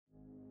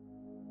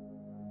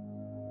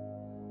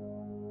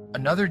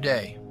Another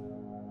day,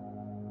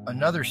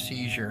 another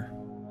seizure.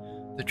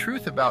 The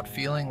truth about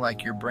feeling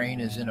like your brain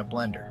is in a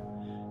blender.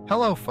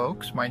 Hello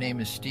folks, my name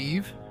is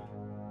Steve.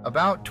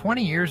 About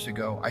 20 years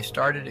ago, I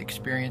started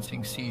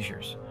experiencing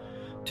seizures.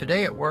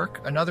 Today at work,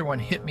 another one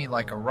hit me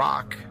like a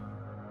rock.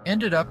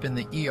 Ended up in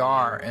the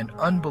ER and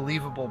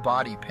unbelievable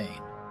body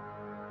pain.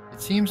 It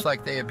seems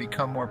like they have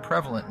become more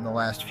prevalent in the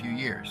last few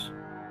years.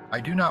 I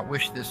do not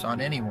wish this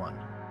on anyone.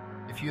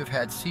 If you have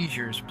had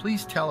seizures,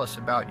 please tell us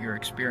about your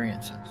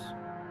experiences.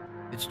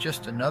 It's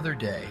just another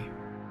day,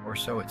 or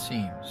so it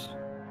seems.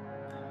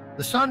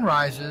 The sun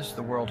rises,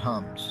 the world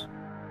hums.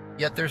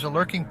 Yet there's a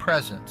lurking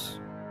presence,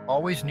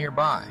 always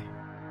nearby,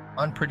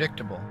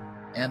 unpredictable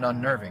and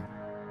unnerving.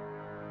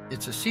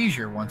 It's a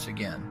seizure once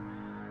again,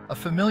 a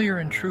familiar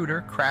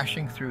intruder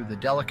crashing through the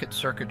delicate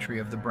circuitry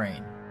of the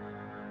brain.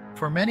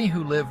 For many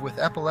who live with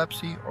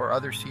epilepsy or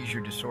other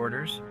seizure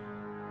disorders,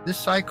 this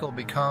cycle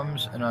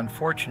becomes an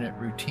unfortunate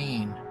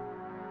routine.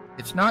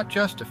 It's not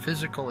just a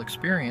physical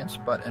experience,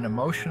 but an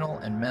emotional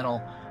and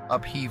mental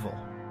upheaval,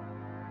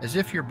 as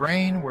if your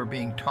brain were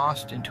being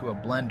tossed into a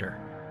blender,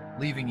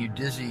 leaving you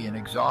dizzy and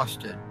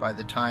exhausted by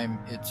the time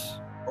it's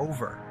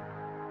over.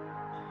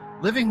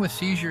 Living with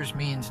seizures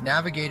means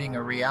navigating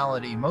a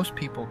reality most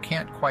people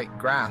can't quite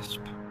grasp.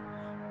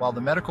 While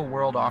the medical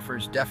world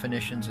offers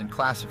definitions and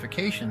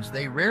classifications,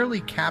 they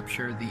rarely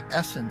capture the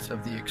essence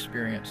of the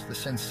experience, the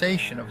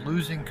sensation of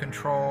losing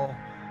control,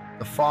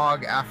 the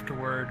fog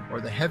afterward,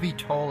 or the heavy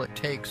toll it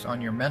takes on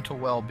your mental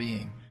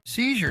well-being.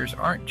 Seizures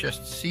aren't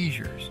just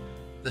seizures,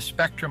 the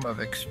spectrum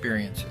of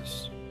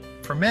experiences.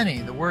 For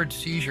many, the word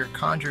seizure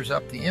conjures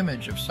up the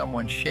image of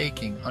someone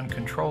shaking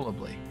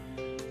uncontrollably.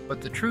 But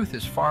the truth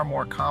is far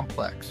more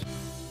complex.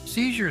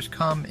 Seizures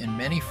come in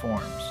many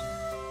forms,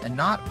 and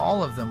not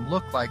all of them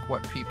look like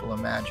what people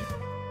imagine.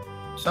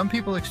 Some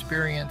people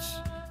experience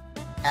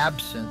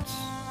absence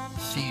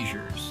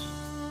seizures,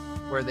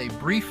 where they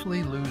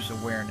briefly lose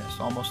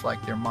awareness, almost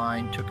like their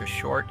mind took a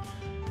short,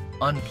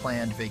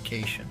 unplanned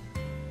vacation.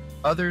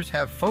 Others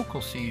have focal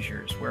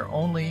seizures, where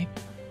only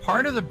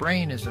part of the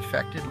brain is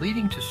affected,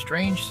 leading to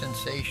strange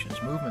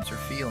sensations, movements, or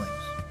feelings.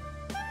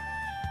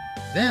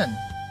 Then,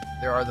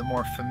 there are the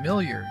more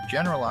familiar,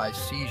 generalized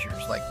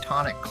seizures like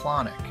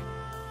tonic-clonic,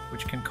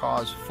 which can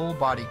cause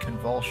full-body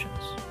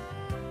convulsions.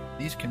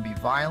 These can be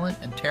violent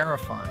and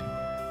terrifying,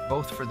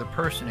 both for the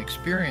person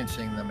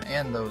experiencing them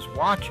and those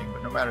watching,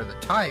 but no matter the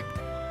type,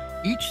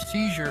 each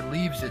seizure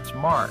leaves its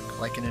mark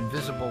like an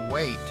invisible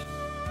weight,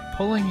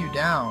 pulling you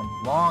down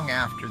long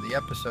after the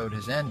episode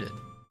has ended.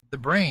 The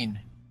brain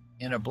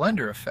in a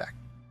blender effect.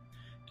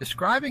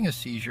 Describing a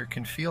seizure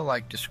can feel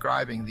like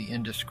describing the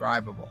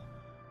indescribable.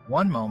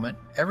 One moment,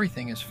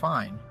 everything is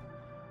fine.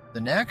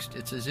 The next,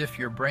 it's as if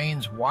your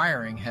brain's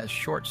wiring has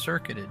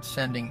short-circuited,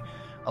 sending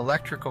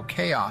electrical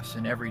chaos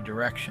in every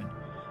direction.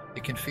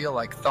 It can feel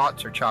like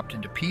thoughts are chopped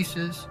into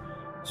pieces,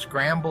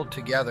 scrambled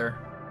together,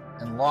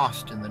 and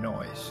lost in the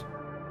noise.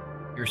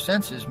 Your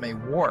senses may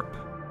warp,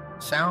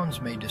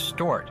 sounds may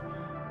distort,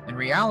 and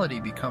reality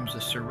becomes a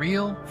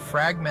surreal,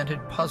 fragmented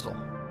puzzle.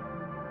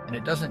 And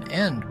it doesn't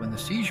end when the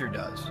seizure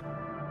does.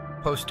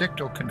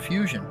 Postictal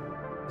confusion,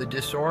 the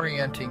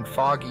disorienting,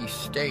 foggy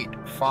state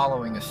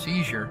following a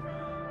seizure,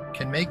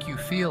 can make you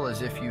feel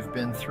as if you've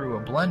been through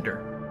a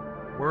blender.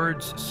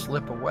 Words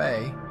slip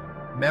away,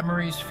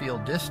 memories feel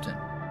distant,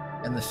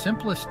 and the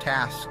simplest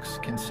tasks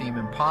can seem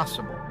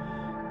impossible.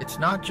 It's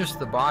not just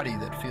the body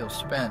that feels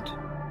spent,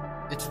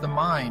 it's the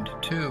mind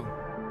too.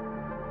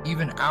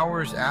 Even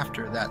hours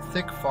after, that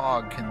thick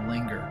fog can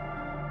linger,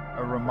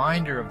 a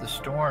reminder of the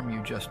storm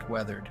you just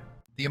weathered.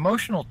 The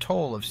emotional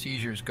toll of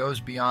seizures goes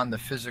beyond the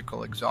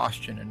physical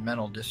exhaustion and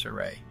mental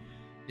disarray.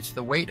 It's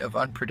the weight of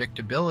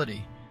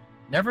unpredictability,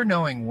 never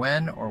knowing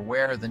when or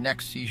where the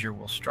next seizure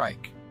will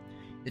strike.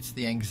 It's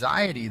the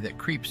anxiety that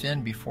creeps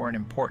in before an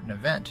important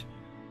event,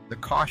 the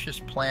cautious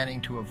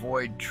planning to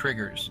avoid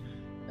triggers,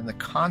 and the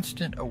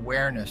constant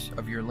awareness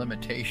of your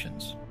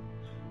limitations.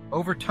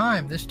 Over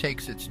time, this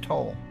takes its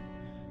toll.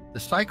 The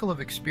cycle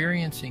of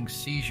experiencing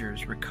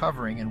seizures,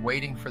 recovering, and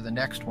waiting for the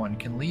next one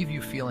can leave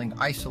you feeling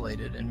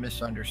isolated and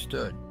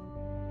misunderstood.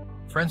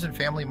 Friends and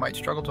family might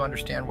struggle to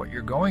understand what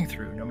you're going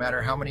through, no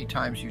matter how many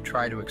times you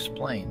try to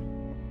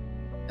explain.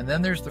 And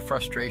then there's the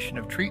frustration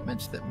of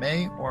treatments that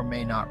may or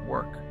may not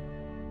work.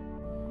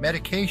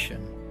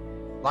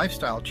 Medication,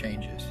 lifestyle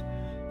changes,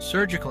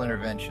 surgical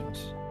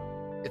interventions.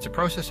 It's a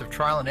process of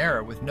trial and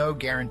error with no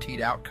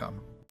guaranteed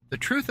outcome. The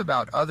truth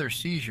about other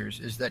seizures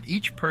is that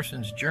each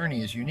person's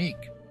journey is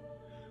unique.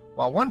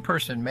 While one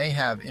person may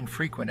have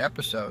infrequent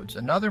episodes,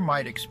 another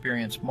might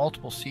experience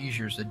multiple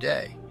seizures a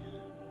day.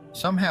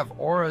 Some have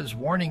auras,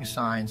 warning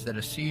signs that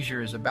a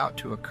seizure is about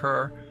to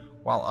occur,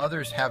 while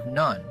others have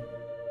none.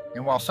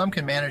 And while some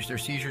can manage their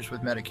seizures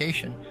with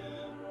medication,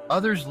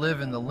 others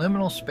live in the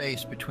liminal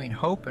space between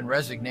hope and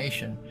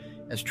resignation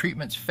as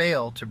treatments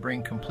fail to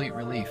bring complete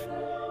relief.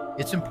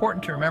 It's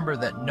important to remember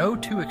that no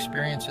two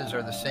experiences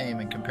are the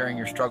same, and comparing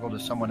your struggle to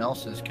someone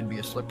else's can be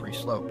a slippery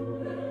slope.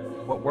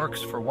 What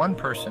works for one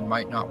person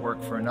might not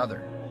work for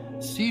another.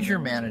 Seizure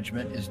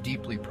management is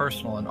deeply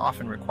personal and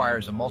often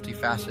requires a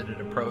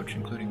multifaceted approach,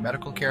 including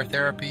medical care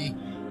therapy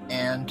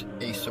and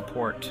a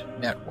support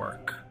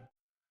network.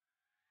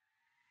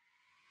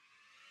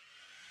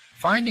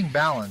 Finding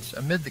balance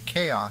amid the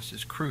chaos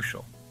is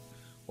crucial.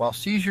 While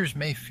seizures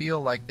may feel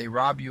like they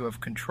rob you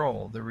of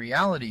control, the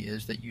reality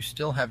is that you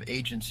still have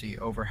agency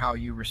over how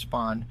you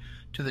respond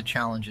to the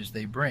challenges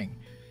they bring.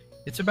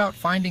 It's about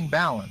finding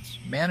balance,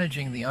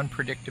 managing the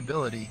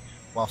unpredictability,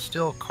 while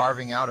still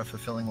carving out a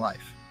fulfilling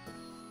life.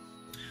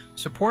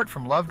 Support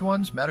from loved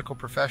ones, medical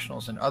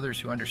professionals, and others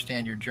who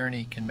understand your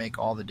journey can make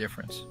all the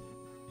difference.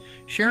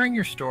 Sharing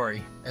your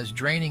story, as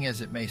draining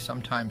as it may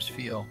sometimes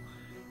feel,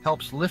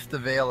 helps lift the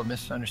veil of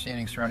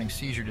misunderstanding surrounding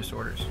seizure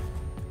disorders.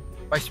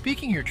 By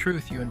speaking your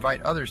truth, you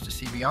invite others to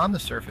see beyond the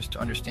surface to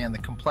understand the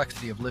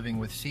complexity of living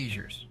with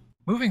seizures.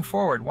 Moving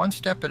forward one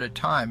step at a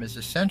time is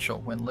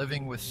essential when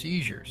living with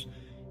seizures.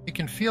 It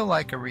can feel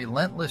like a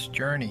relentless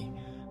journey,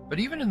 but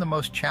even in the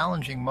most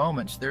challenging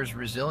moments, there's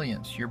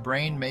resilience. Your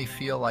brain may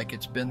feel like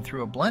it's been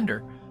through a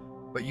blender,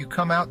 but you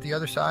come out the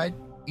other side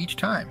each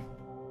time.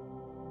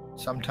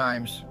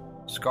 Sometimes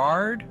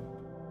scarred,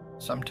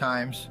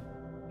 sometimes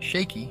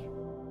shaky,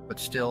 but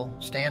still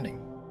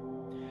standing.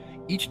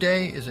 Each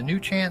day is a new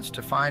chance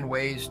to find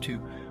ways to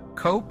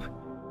cope,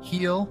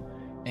 heal,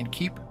 and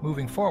keep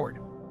moving forward.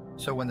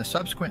 So when the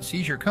subsequent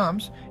seizure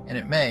comes, and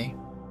it may,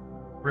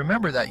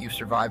 remember that you've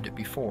survived it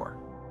before,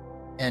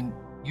 and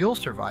you'll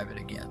survive it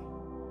again.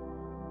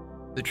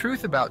 The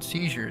truth about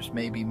seizures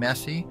may be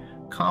messy,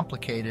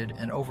 complicated,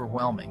 and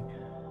overwhelming,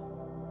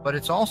 but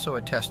it's also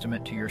a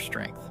testament to your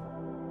strength.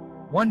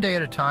 One day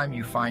at a time,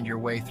 you find your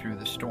way through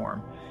the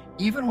storm,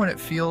 even when it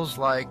feels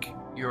like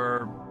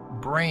your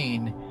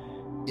brain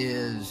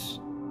is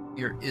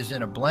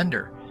in a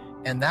blender.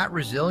 And that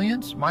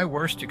resilience, my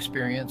worst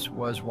experience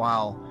was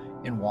while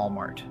in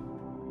Walmart.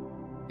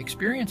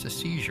 Experience a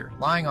seizure,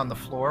 lying on the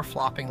floor,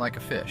 flopping like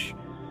a fish.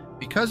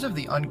 Because of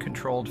the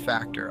uncontrolled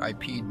factor, I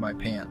peed my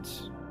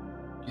pants.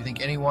 Do you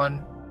think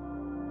anyone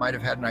might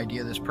have had an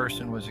idea this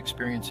person was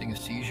experiencing a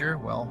seizure?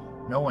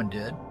 Well, no one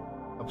did.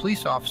 A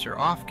police officer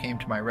came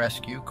to my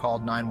rescue,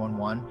 called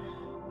 911,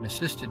 and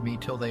assisted me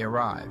till they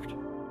arrived.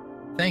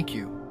 Thank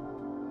you.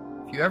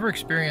 If you ever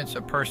experience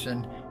a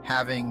person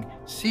having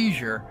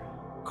seizure,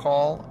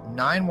 call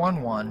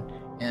 911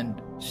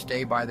 and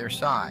stay by their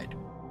side.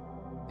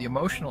 The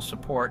emotional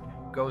support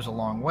goes a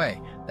long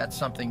way. That's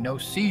something no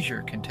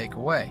seizure can take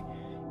away.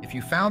 If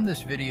you found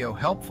this video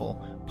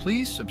helpful,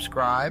 please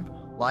subscribe,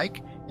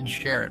 like, and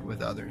share it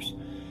with others.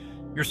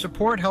 Your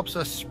support helps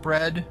us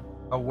spread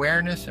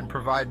awareness and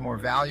provide more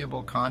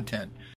valuable content.